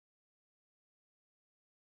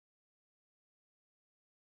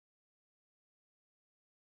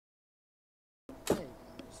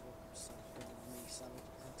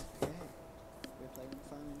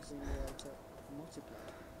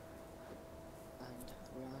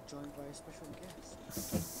we are joined by a special guest. Do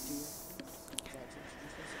you would like to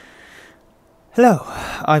introduce yourself? Hello,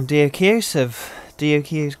 I'm Diokios of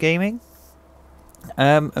Diokios Gaming,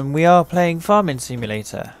 and we are playing Farming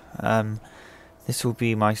Simulator. This will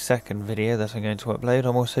be my second video that I'm going to upload.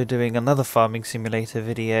 I'm also doing another Farming Simulator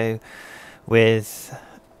video with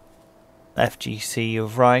FGC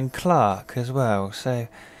of Ryan Clark as well. So,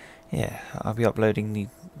 yeah, I'll be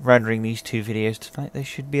rendering these two videos tonight. They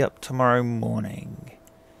should be up tomorrow morning.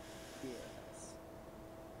 Yes.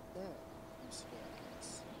 There, Mr.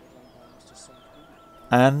 Diokios. We're joined by Mr.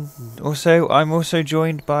 Simluator. And also, I'm also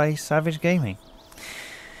joined by Savage Gaming,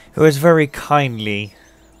 who has very kindly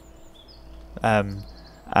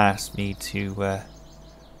asked me to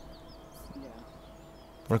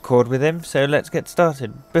record with him. So let's get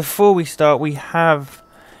started. Before we start, we have,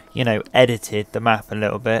 edited the map a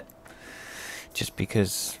little bit, just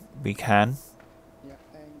because we can. Yeah,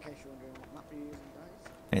 in case you're wondering what map you're using,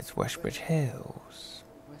 guys. It's Westbridge Hills.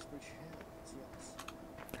 Westbridge Hills,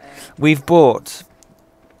 yes. We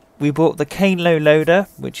bought the Canelo loader,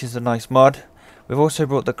 which is a nice mod. We've also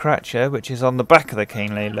bought the Cratcher, which is on the back of the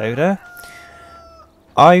Canelo loader.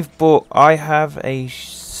 I have a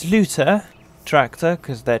Sluter tractor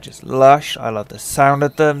because they're just lush. I love the sound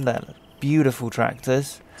of them. They're beautiful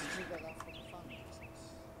tractors. Did you get that from the farming business?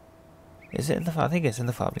 Is it in the? I think it's in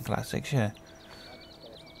the Farming Classics. Yeah,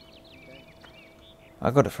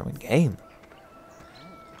 I didn't get it from the game. I got it from in game. Oh,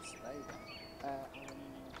 yes, there you go.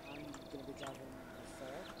 I'm going to be driving the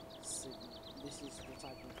Ford. This is the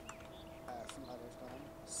type of front loader it's got on,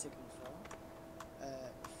 Sigma 4. The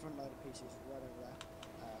front loader piece is right over there.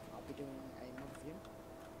 I'll be doing a mod review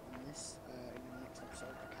on this in the next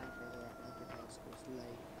episode. I can't really make it now because it's late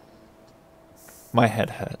and My head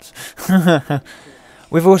hurts.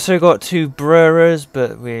 We've also got two brewers,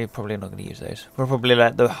 but we're probably not going to use those. We'll probably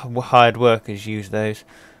let the hired workers use those.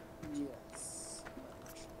 yes,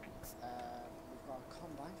 we've got a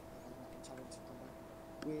combine, an intelligence combine,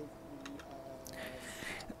 with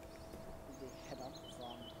the head on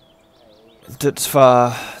from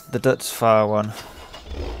The Dutzfar one.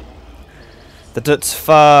 The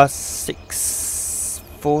Dutzfar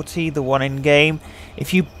 640, the one in game.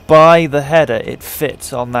 If you buy the header, it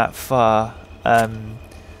fits on that far.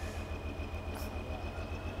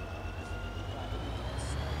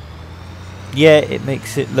 Yeah, it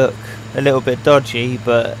makes it look a little bit dodgy,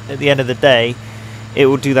 but at the end of the day, it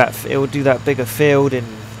will do that. It will do that bigger field in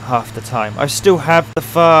half the time. I still have the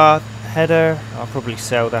far header. I'll probably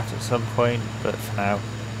sell that at some point, but for now.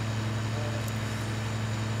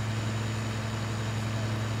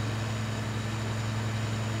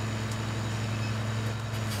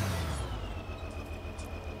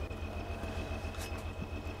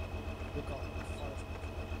 we've got the forest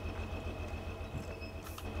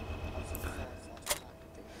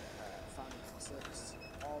farming classics.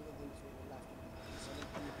 All of these will be left in the so the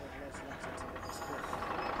people have lots of access to this book.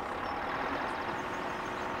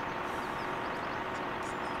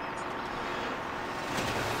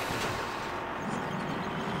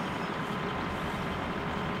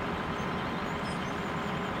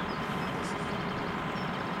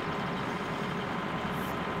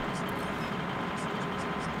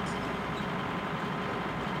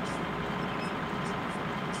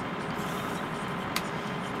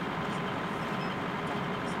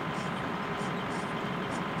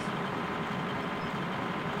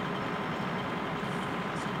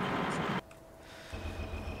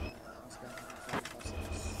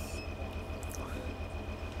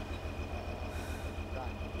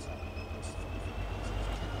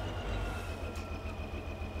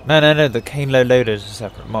 No. The Canelo loader is a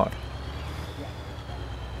separate mod.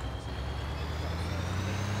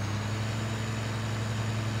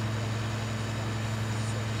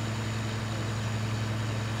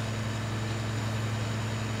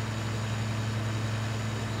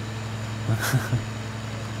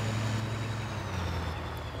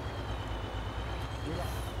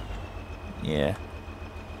 Yeah.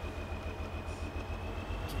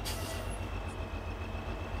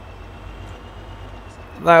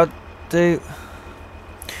 That'll do.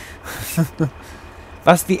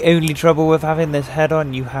 That's the only trouble with having this head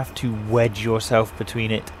on. You have to wedge yourself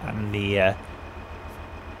between it and the. Yes.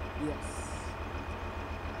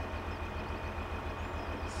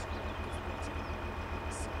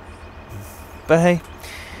 But hey.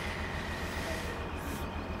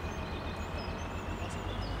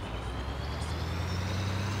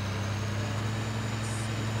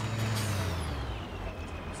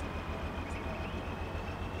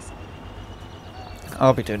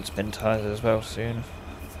 I'll be doing spin tyres as well soon.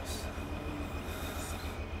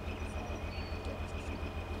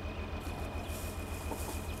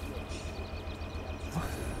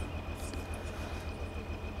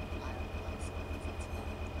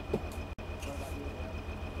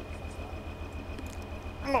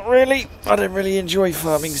 Not really. I don't really enjoy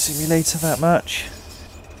Farming Simulator that much.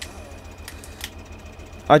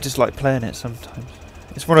 I just like playing it sometimes.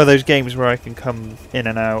 It's one of those games where I can come in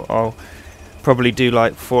and out. I'll probably do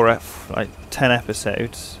like 10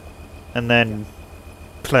 episodes, and then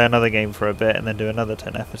play another game for a bit, and then do another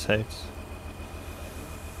 10 episodes.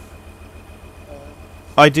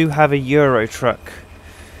 I do have a Euro Truck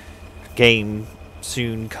game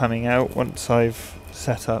soon coming out once I've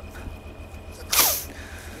set up.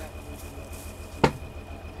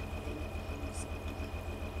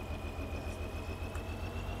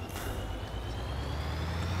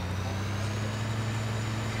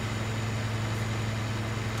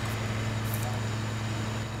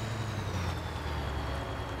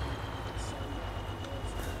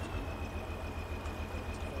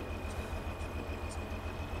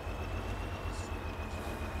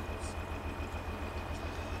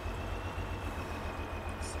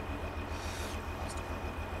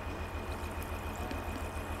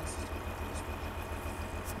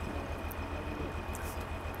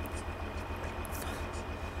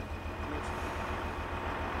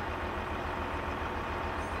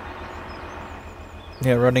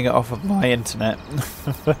 Yeah, running it off of my internet.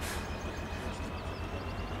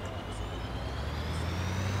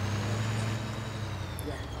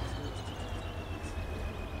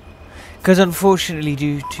 Because unfortunately,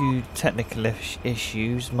 due to technical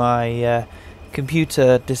issues, my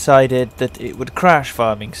computer decided that it would crash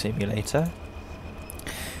Farming Simulator.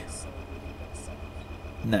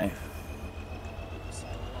 No.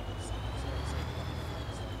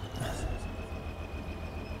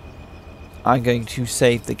 I'm going to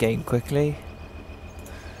save the game quickly.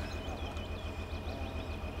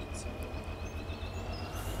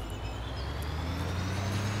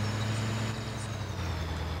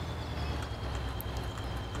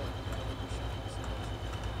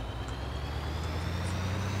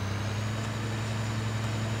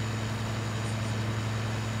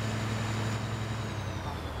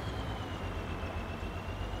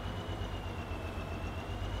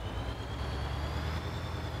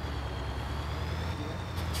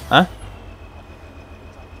 Huh?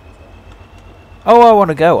 Oh, I want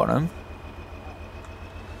to go on them.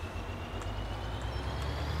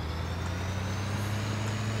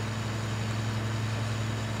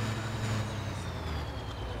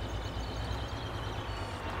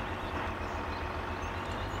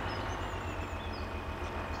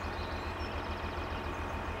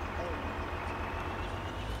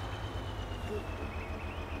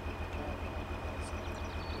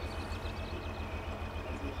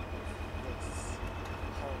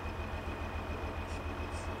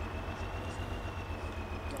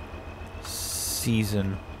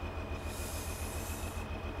 Season.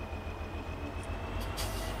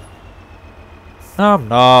 No, I'm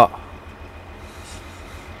not.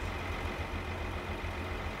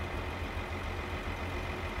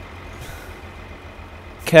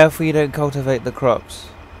 Careful you don't cultivate the crops.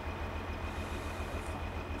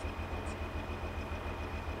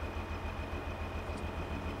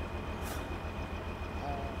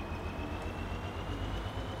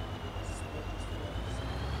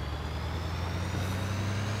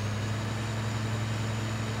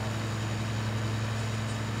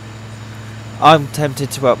 I'm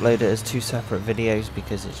tempted to upload it as 2 separate videos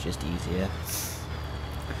because it's just easier.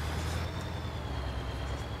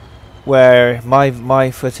 Where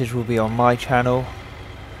my footage will be on my channel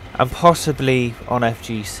and possibly on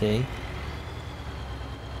FGC.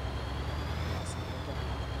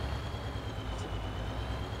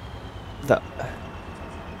 That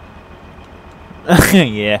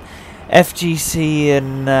yeah, FGC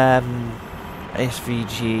and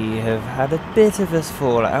SVG have had a bit of a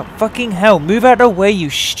fallout. Fucking hell, move out of the way, you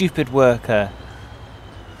stupid worker.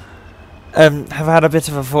 Have had a bit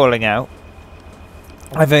of a falling out.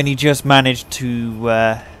 I've only just managed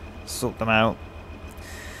to sort them out.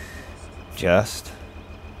 Just.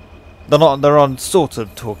 They're on sort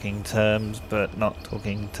of talking terms, but not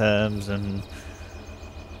talking terms, and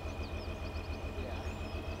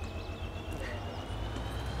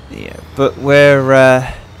yeah, but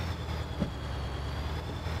we're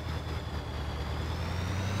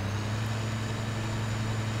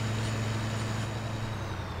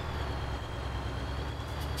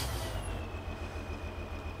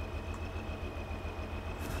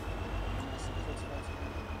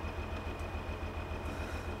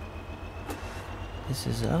this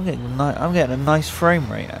is I'm getting a nice frame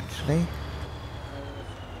rate actually.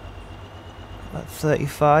 Like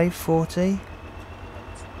 35, 40.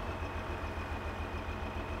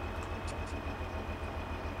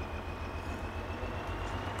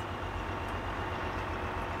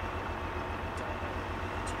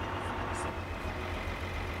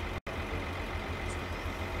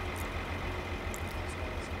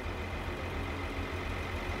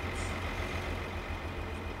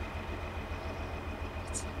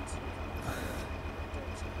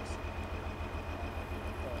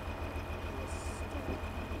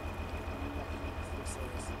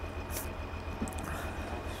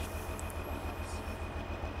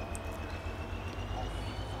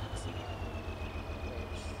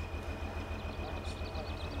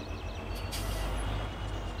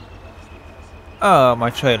 Oh, my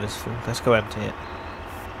trailer's full. Let's go empty it.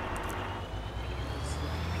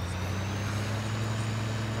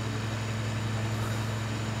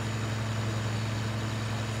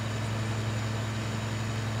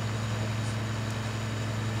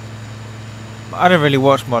 I don't really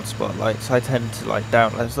watch mod spotlights. I tend to like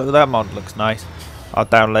download. So that mod looks nice. I'll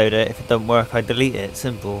download it. If it doesn't work, I delete it.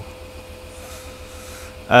 Simple.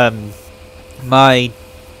 My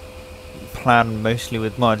plan mostly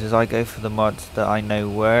with mods is I go for the mods that I know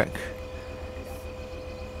work.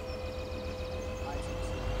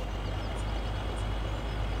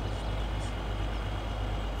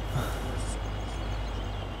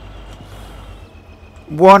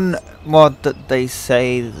 One mod that they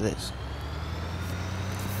say that's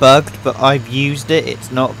bugged, but I've used it,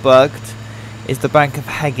 it's not bugged, is the Bank of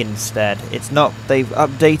Hegginstead. It's not, they've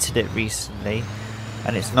updated it recently,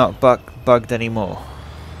 and it's not bugged anymore.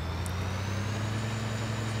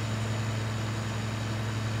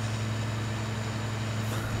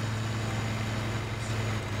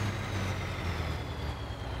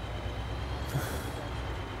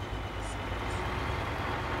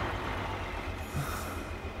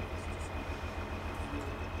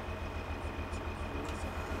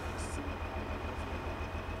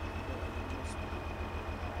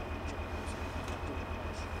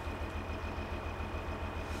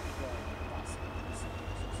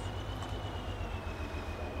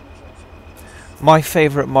 My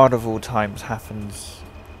favourite mod of all times happens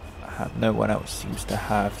no one else seems to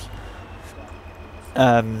have.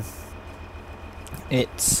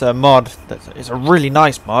 It's a mod it's a really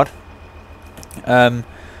nice mod.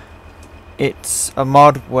 It's a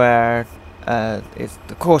mod where it's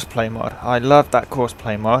the courseplay mod. I love that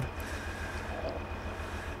courseplay mod,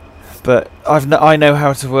 but I know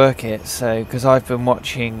how to work it. So because I've been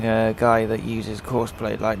watching a guy that uses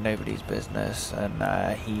courseplay like nobody's business,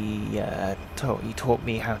 and he taught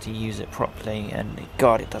me how to use it properly, and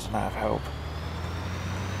God, it doesn't have help.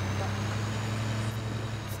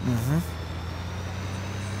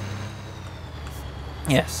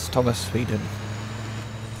 Yes, Thomas, Sweden.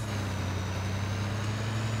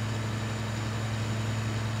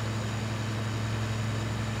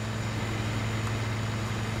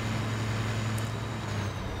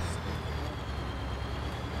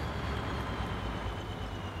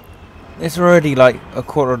 It's already like a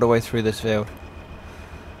quarter of the way through this field.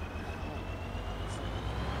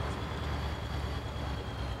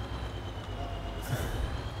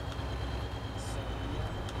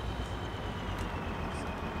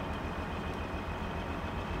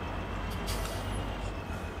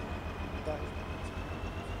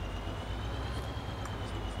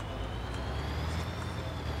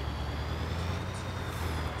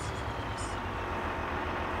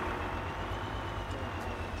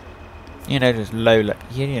 You know, just YOLO,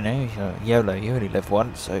 YOLO, you only live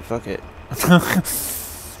once, so fuck it.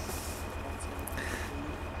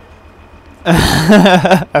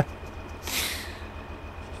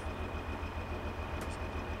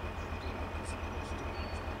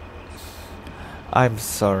 I'm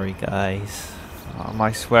sorry, guys.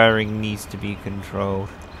 My swearing needs to be controlled.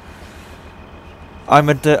 I'm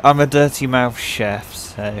a dirty mouth chef,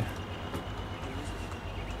 so...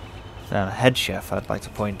 a head chef, I'd like to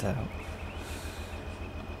point out.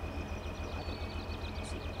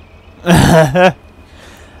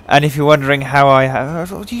 And if you're wondering how I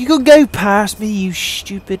have... You can go past me, you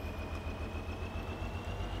stupid...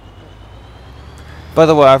 By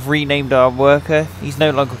the way, I've renamed our worker. He's no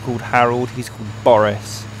longer called Harold, he's called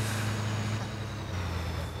Boris.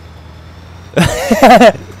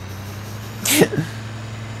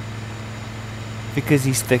 Because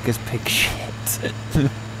he's thick as pig shit.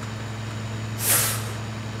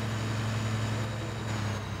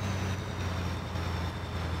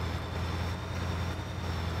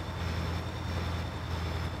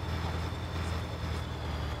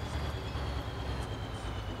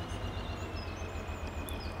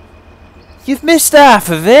 You've missed half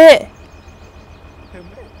of it!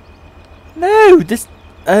 No, this...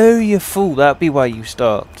 Oh, you fool, that'd be why you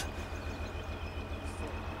stopped.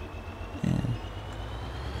 Yeah.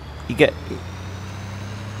 You get...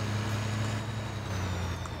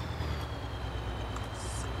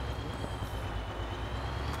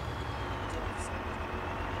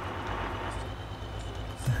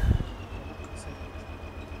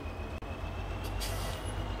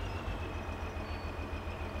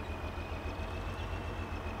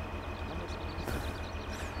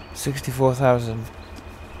 $64,000.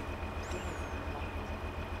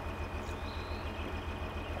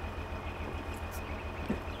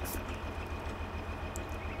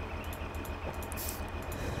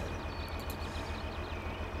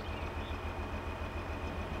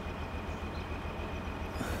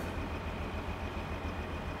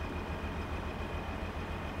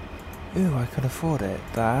 Ooh, I can afford it.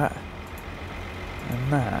 That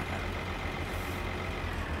and that.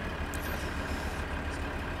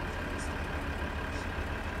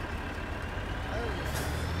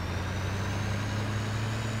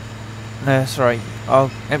 No, that's right.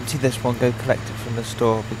 I'll empty this one, go collect it from the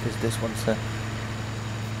store, because this one's a...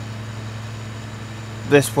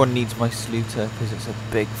 This one needs my sluter, because it's a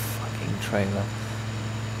big fucking trailer.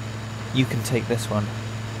 You can take this one.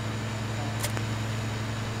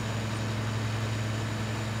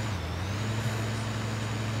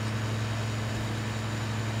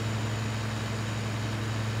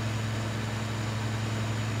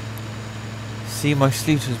 See, my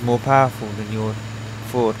sluter's more powerful than your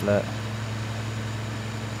Fordlet.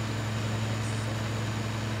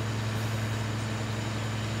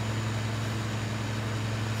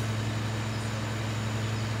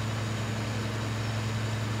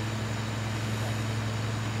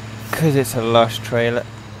 Because it's a lush trailer.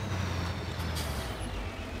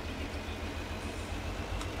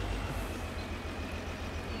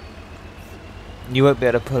 You won't be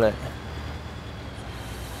able to pull it.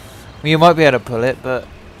 Well, you might be able to pull it, but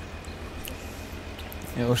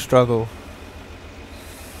it will struggle.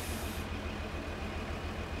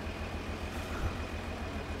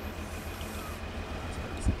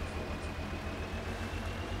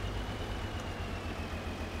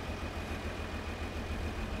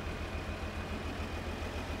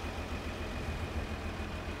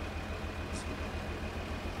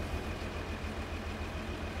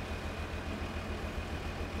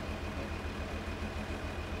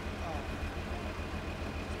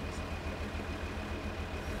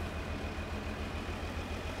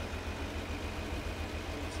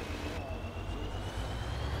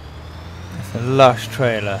 It's a lush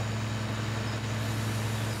trailer.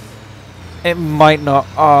 It might not.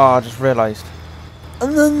 Oh, I just realised.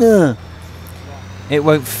 It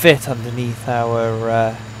won't fit underneath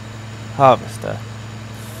our harvester.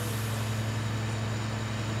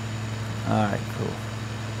 Alright, cool.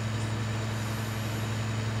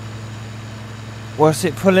 What's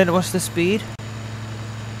it pulling? What's the speed?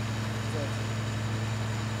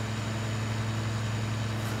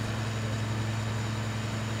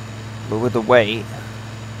 But with the weight.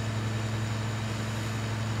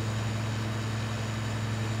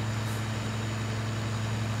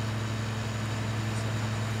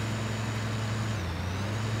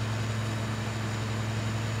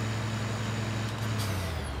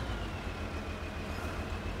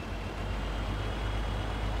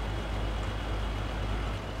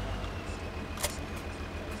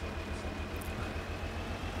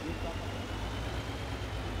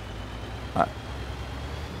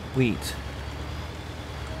 Wheat.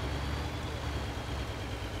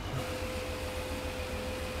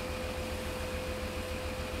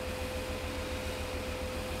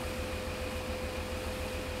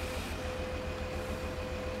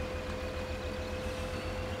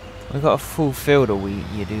 We've got a full field of wheat,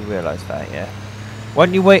 you do realise that, yeah? Why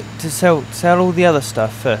don't you wait to sell all the other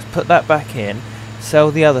stuff first? Put that back in,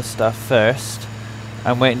 sell the other stuff first,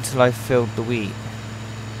 and wait until I've filled the wheat.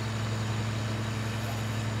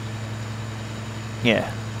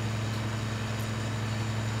 Yeah.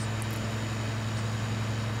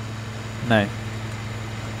 No.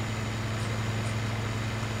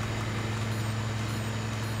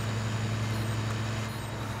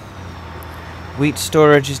 Wheat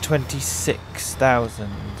storage is 26,000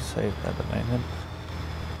 so at the moment.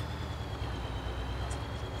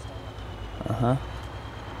 Uh-huh.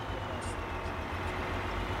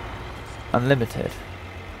 Unlimited.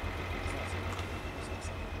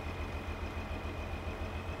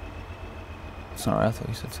 Sorry, I thought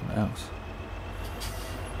you said something else.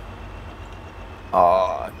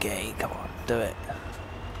 Oh, okay, come on, do it.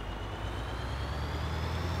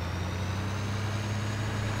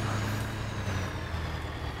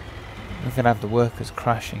 We're gonna have the workers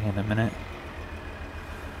crashing in a minute.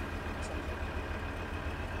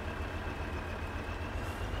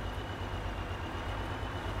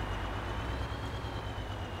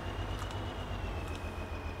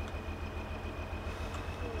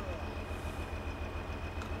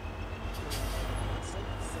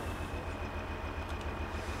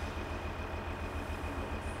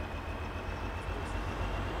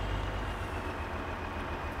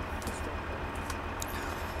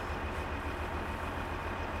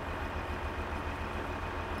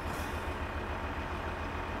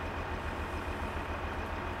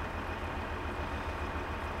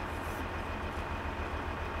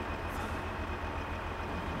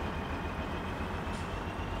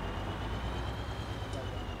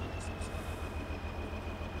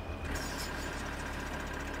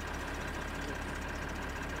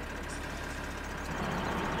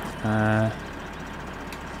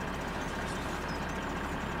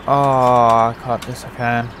 Oh, I can't. Yes, I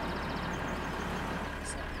can.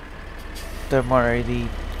 Don't worry, the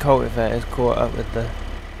cultivator is caught up with the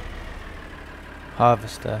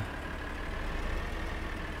harvester.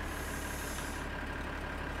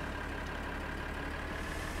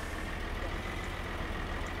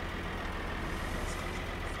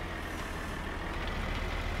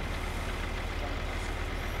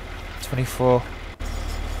 $24.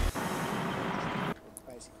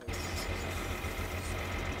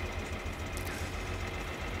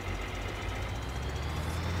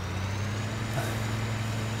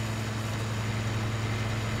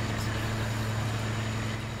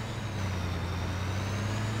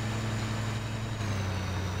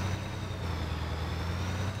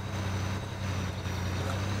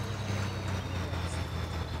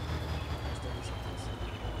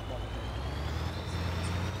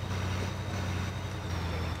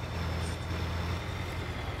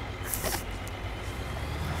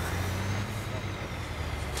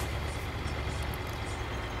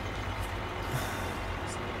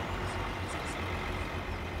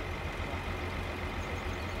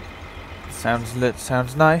 Basically,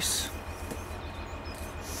 Sounds nice.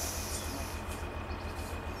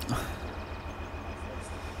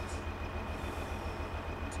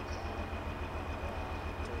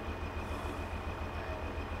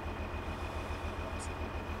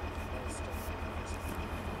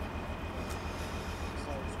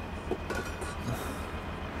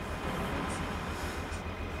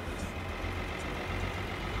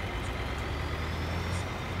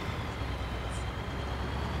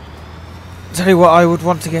 Tell you what I would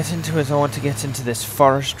want to get into is I want to get into this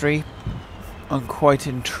forestry. I'm quite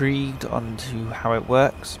intrigued onto how it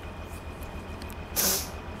works.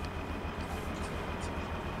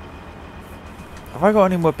 Have I got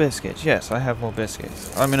any more biscuits? Yes, I have more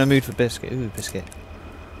biscuits. I'm in a mood for biscuit. Ooh, biscuit.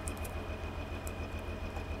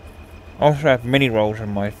 I also have mini rolls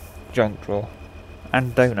in my junk drawer.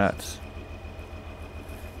 And donuts.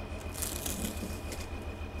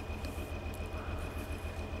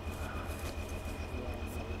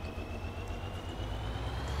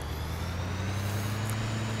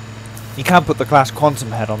 You can put the class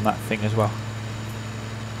quantum head on that thing as well.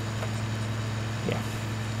 Yeah.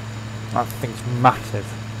 That thing's massive.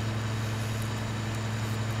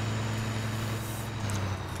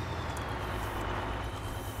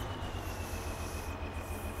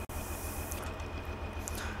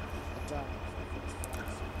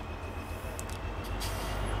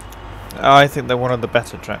 I think they're one of the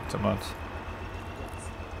better tractor mods.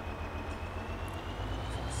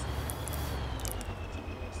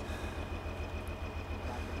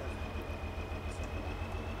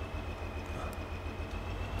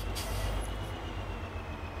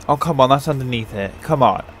 Oh, come on, that's underneath it. Come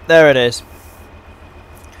on. There it is.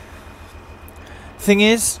 Thing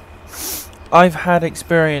is, I've had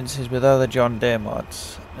experiences with other John Deere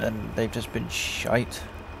mods, and they've just been shite.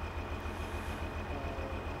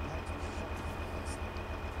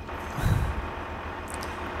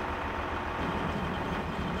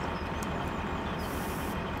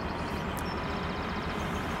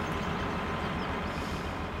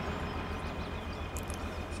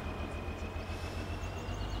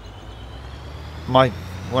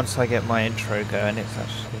 Once I get my intro going,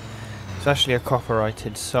 it's actually a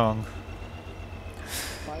copyrighted song.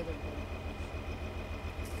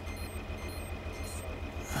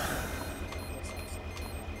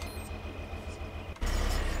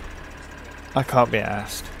 I can't be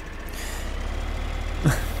asked.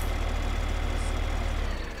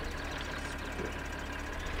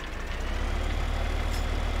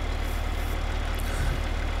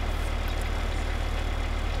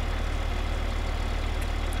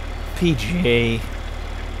 PG.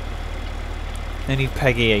 I need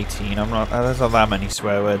Peggy 18. I'm not. There's not that many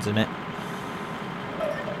swear words in it.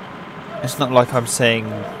 It's not like I'm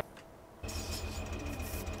saying.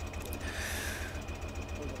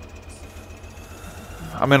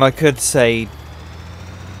 I mean, I could say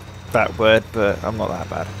that word, but I'm not that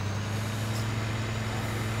bad.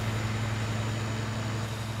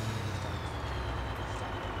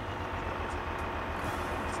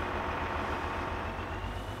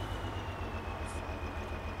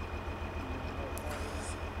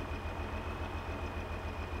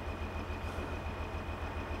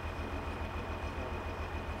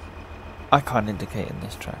 I can't indicate in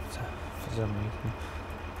this tractor for some reason.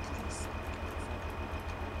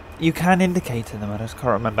 You can indicate in them, I just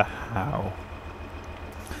can't remember how.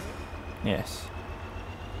 Yes.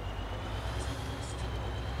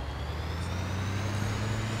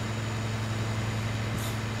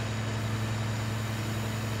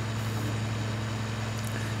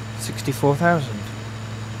 64,000.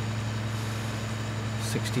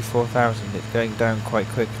 64,000. It's going down quite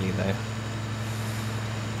quickly though.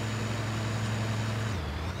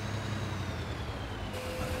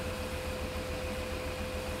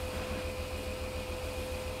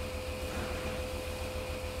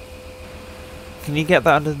 Can you get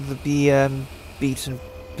that under the beaten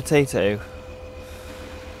potato?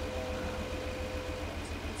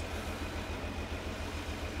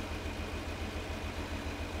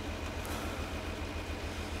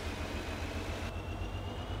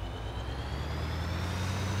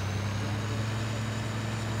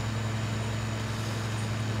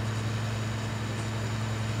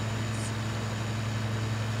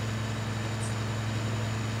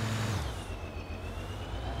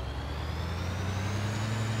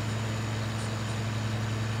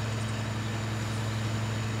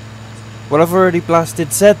 Well, I've already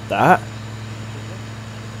blasted said that.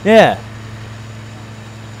 Yeah.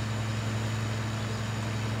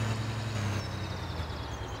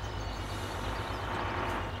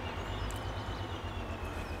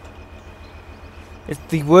 It's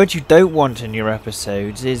the word you don't want in your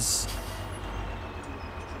episodes is...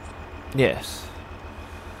 Yes.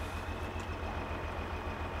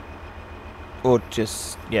 Or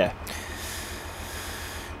just... yeah.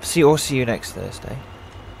 See you next Thursday.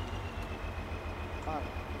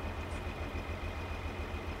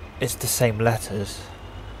 It's the same letters.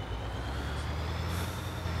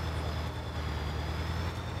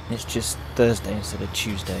 It's just Thursday instead of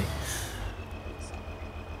Tuesday.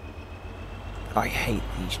 I hate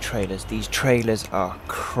these trailers. These trailers are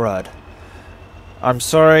crud. I'm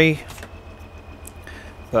sorry,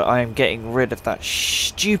 but I am getting rid of that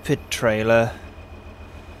stupid trailer.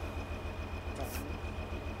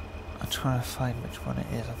 I'm trying to find which one it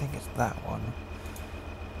is. I think it's that one.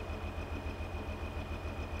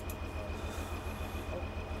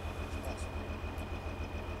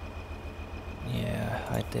 Yeah,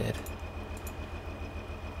 I did.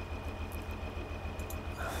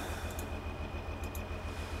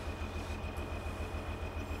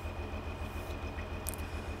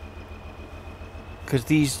 Because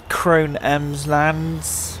these Crone M's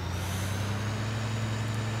lands,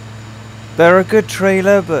 they're a good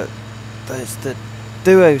trailer, but there's the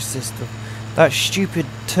duo system. That stupid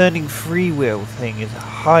turning freewheel thing is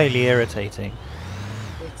highly irritating.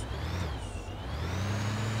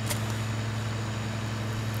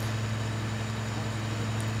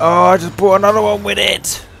 Oh, I just bought another one with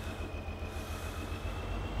it.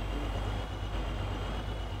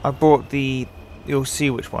 I bought the... You'll see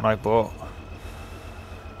which one I bought.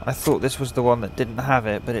 I thought this was the one that didn't have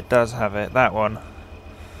it, but it does have it. That one.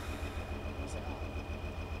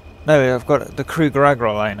 No, I've got the Kruger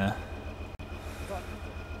Agroliner.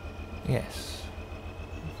 Yes.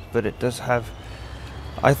 But it does have...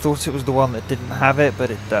 I thought it was the one that didn't have it, but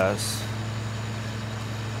it does.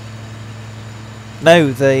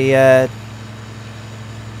 No, the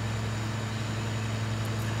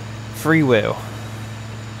freewheel.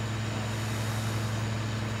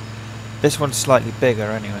 This one's slightly bigger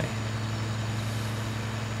anyway.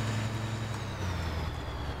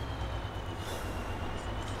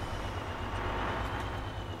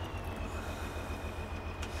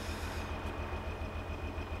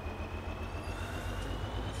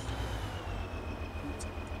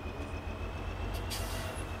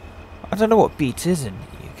 I don't know what beat is in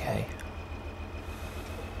the UK.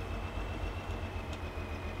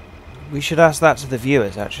 We should ask that to the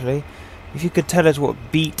viewers, actually. If you could tell us what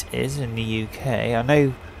beet is in the UK, I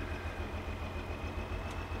know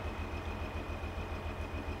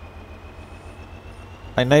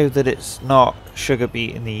that it's not sugar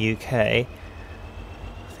beet in the UK. I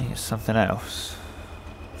think it's something else.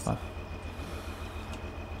 Oh,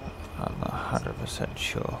 I'm not 100%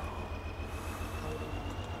 sure.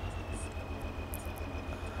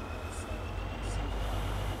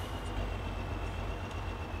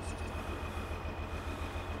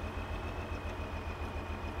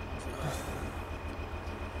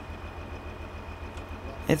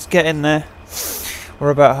 It's getting there. We're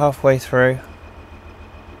about halfway through.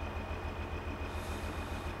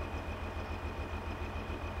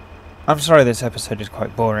 I'm sorry this episode is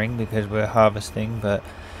quite boring because we're harvesting, but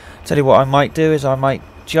tell you what I might do is I might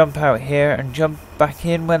jump out here and jump back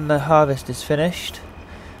in when the harvest is finished.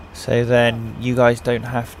 So then you guys don't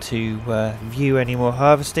have to view any more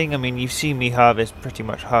harvesting. I mean, you've seen me harvest pretty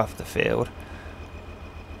much half the field.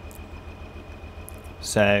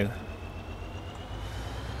 So...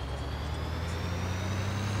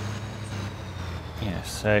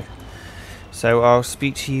 yeah, so I'll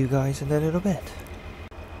speak to you guys in a little bit.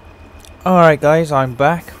 Alright guys, I'm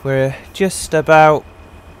back. We're just about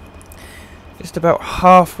just about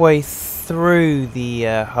halfway through the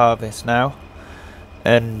harvest now,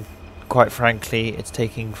 and quite frankly it's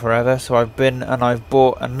taking forever, so I've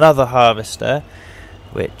bought another harvester,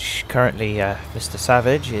 which currently Mr.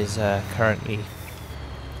 Savage is currently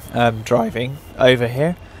driving over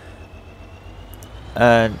here.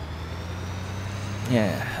 And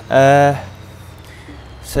yeah,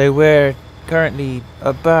 so we're currently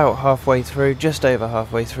about halfway through, just over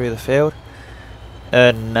halfway through the field,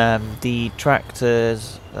 and the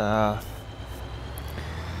tractors,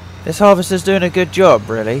 this harvester's doing a good job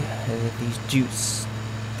really. These Jutes,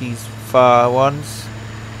 these far ones,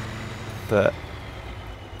 but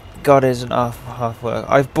God isn't half work.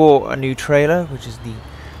 I've bought a new trailer, which is the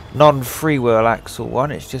non-freewheel axle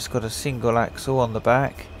one. It's just got a single axle on the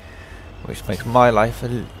back, which makes my life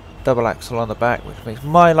a double axle on the back, which makes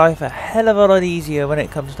my life a hell of a lot easier when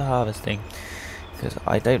it comes to harvesting, because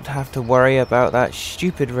I don't have to worry about that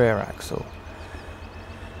stupid rear axle.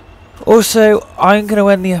 Also, I'm going to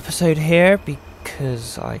end the episode here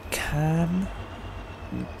because I can.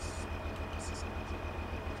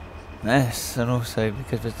 Yes, and also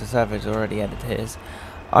because Mr. Savage already ended his.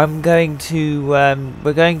 I'm going to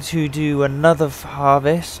we're going to do another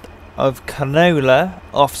harvest of canola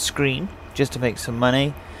off screen just to make some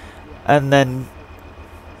money, and then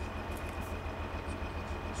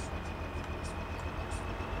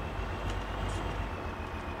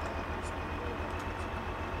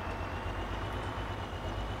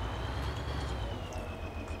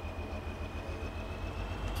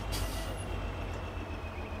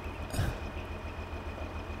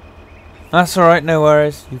that's alright, no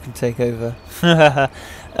worries, you can take over.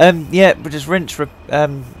 Yeah, but just rinse,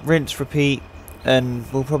 repeat,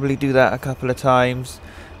 and we'll probably do that a couple of times.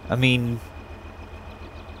 I mean,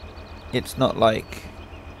 it's not like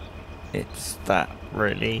it's that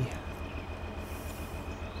really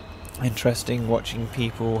interesting watching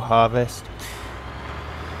people harvest.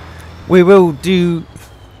 We will do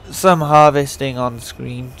some harvesting on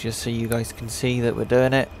screen just so you guys can see that we're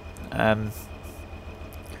doing it.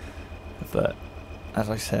 But as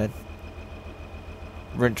I said,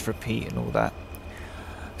 rinse, repeat and all that.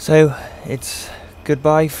 So it's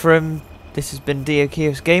goodbye from, this has been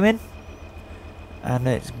Diokios Gaming, and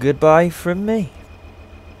it's goodbye from me,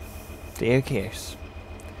 Diokios.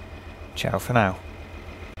 Ciao for now.